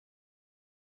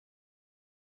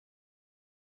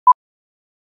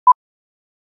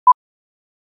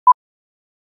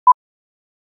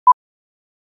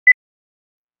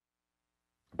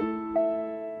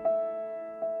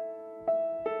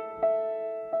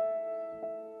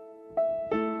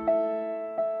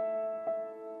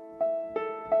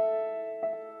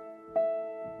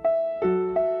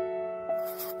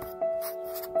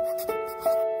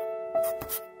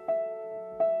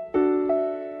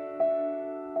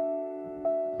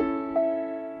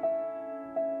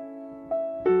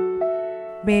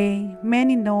Bay,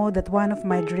 many know that one of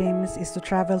my dreams is to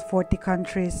travel 40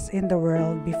 countries in the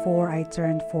world before I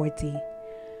turn 40.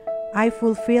 I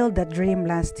fulfilled that dream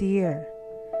last year.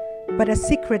 But a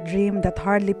secret dream that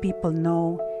hardly people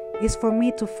know is for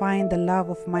me to find the love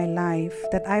of my life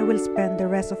that I will spend the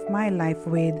rest of my life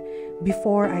with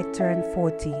before I turn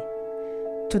 40.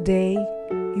 Today,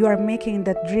 you are making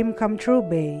that dream come true,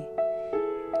 Bay.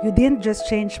 You didn't just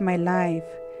change my life,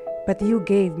 but you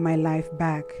gave my life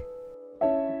back.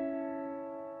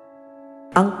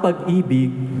 Ang pag-ibig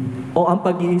o ang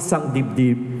pag-iisang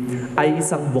dibdib ay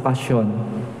isang bukasyon,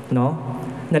 no?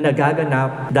 Na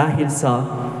nagaganap dahil sa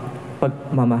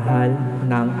pagmamahal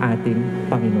ng ating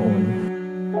Panginoon.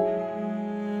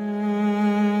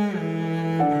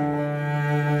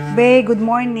 Bay, good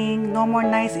morning. No more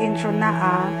nice intro na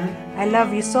I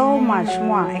love you so much.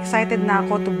 Excited na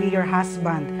ako to be your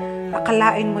husband.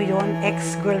 Akalain mo yon,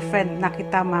 ex-girlfriend na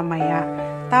kita mamaya.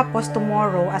 Tapos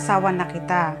tomorrow, asawa na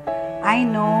kita. I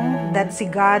know that si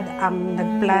God ang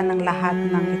nagplan ng lahat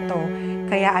ng ito.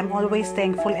 Kaya I'm always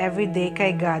thankful every day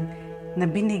kay God na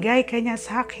binigay kanya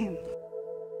sa akin.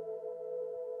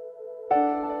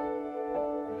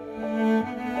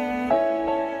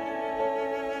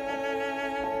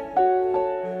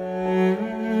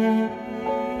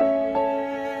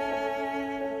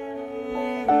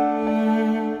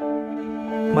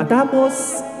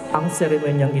 Matapos ang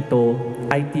seremonyang ito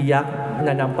ay tiyak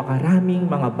na napakaraming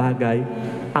mga bagay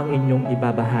ang inyong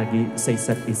ibabahagi sa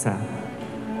isa't isa.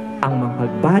 Ang mga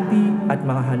pagbati at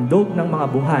mga handog ng mga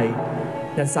buhay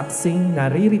na saksing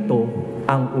naririto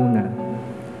ang una.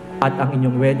 At ang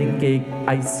inyong wedding cake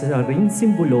ay sa ring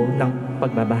simbolo ng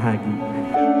pagbabahagi.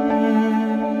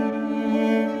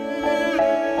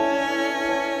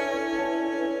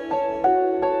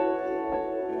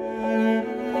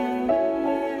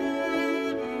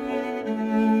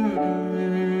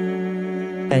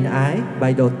 And I,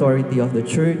 by the authority of the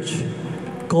Church,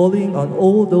 calling on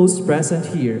all those present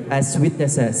here as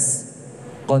witnesses,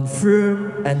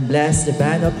 confirm and bless the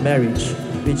band of marriage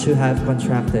which you have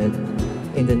contracted.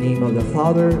 In the name of the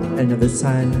Father, and of the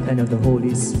Son, and of the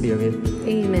Holy Spirit.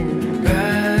 Amen.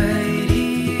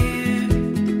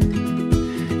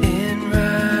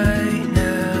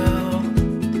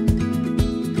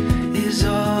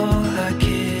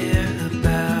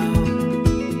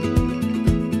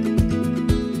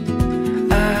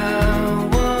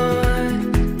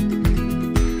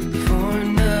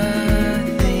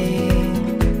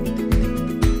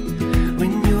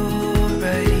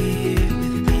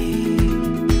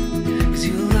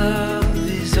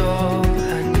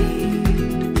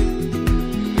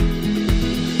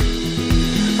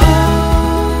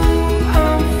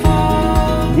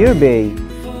 Dear Bay,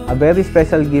 a very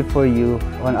special gift for you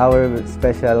on our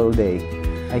special day.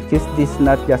 I choose this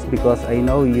not just because I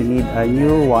know you need a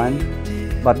new one,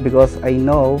 but because I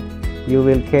know you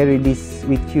will carry this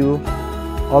with you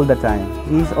all the time.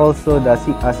 This is also a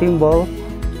symbol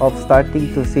of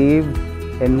starting to save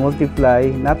and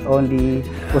multiply not only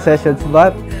possessions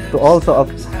but to also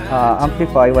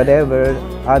amplify whatever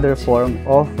other form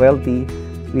of wealthy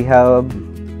we have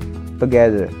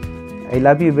together. I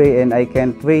love you, Bay, and I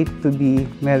can't wait to be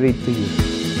married to you.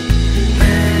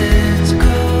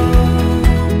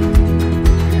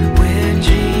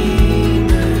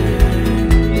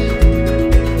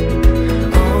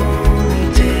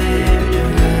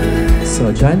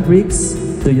 So, John Brix,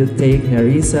 do you take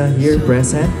Nerissa here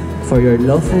present for your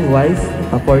lawful wife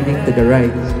according to the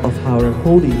rite of our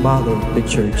Holy Mother, the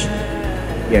Church?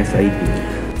 Yes, I do.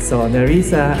 So,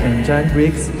 Nerissa and John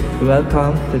Brix,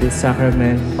 welcome to the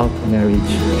sacrament of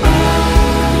marriage.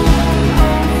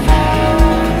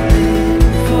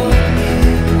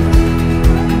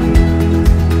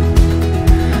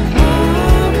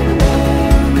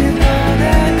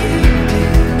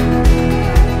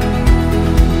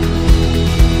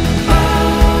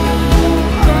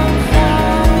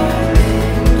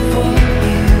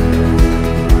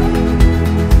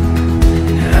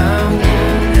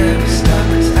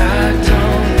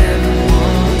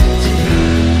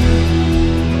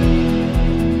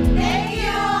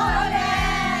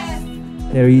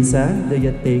 Nerissa, do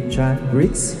you take John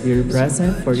Brix, your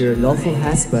present, for your lawful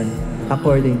husband,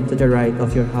 according to the rite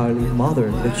of your Holy Mother,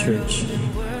 the Church?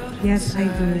 Yes, I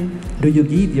do. Do you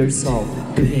give yourself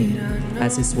to him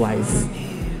as his wife?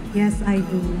 Yes, I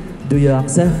do. Do you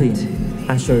accept him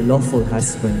as your lawful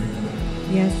husband?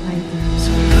 Yes, I do.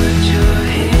 So put your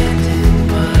hand in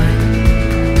mine,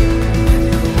 with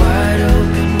the wide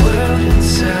open world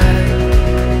inside.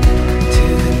 To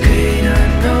the great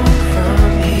unknown,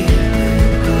 from here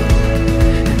we'll go,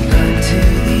 and run to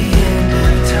the end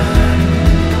of time.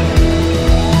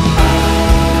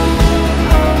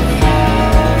 I'm falling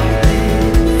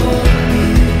for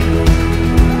you.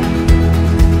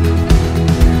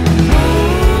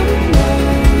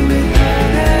 Moment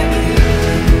that you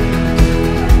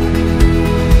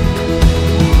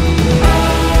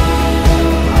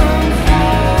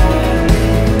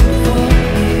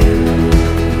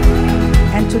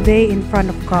And today, in front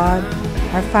of God,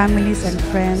 our families and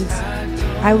friends,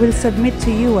 I will submit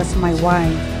to you as my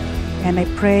wife, and I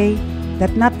pray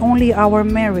that not only our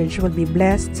marriage will be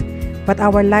blessed, but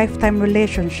our lifetime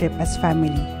relationship as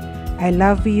family. I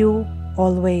love you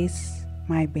always,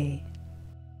 my bae.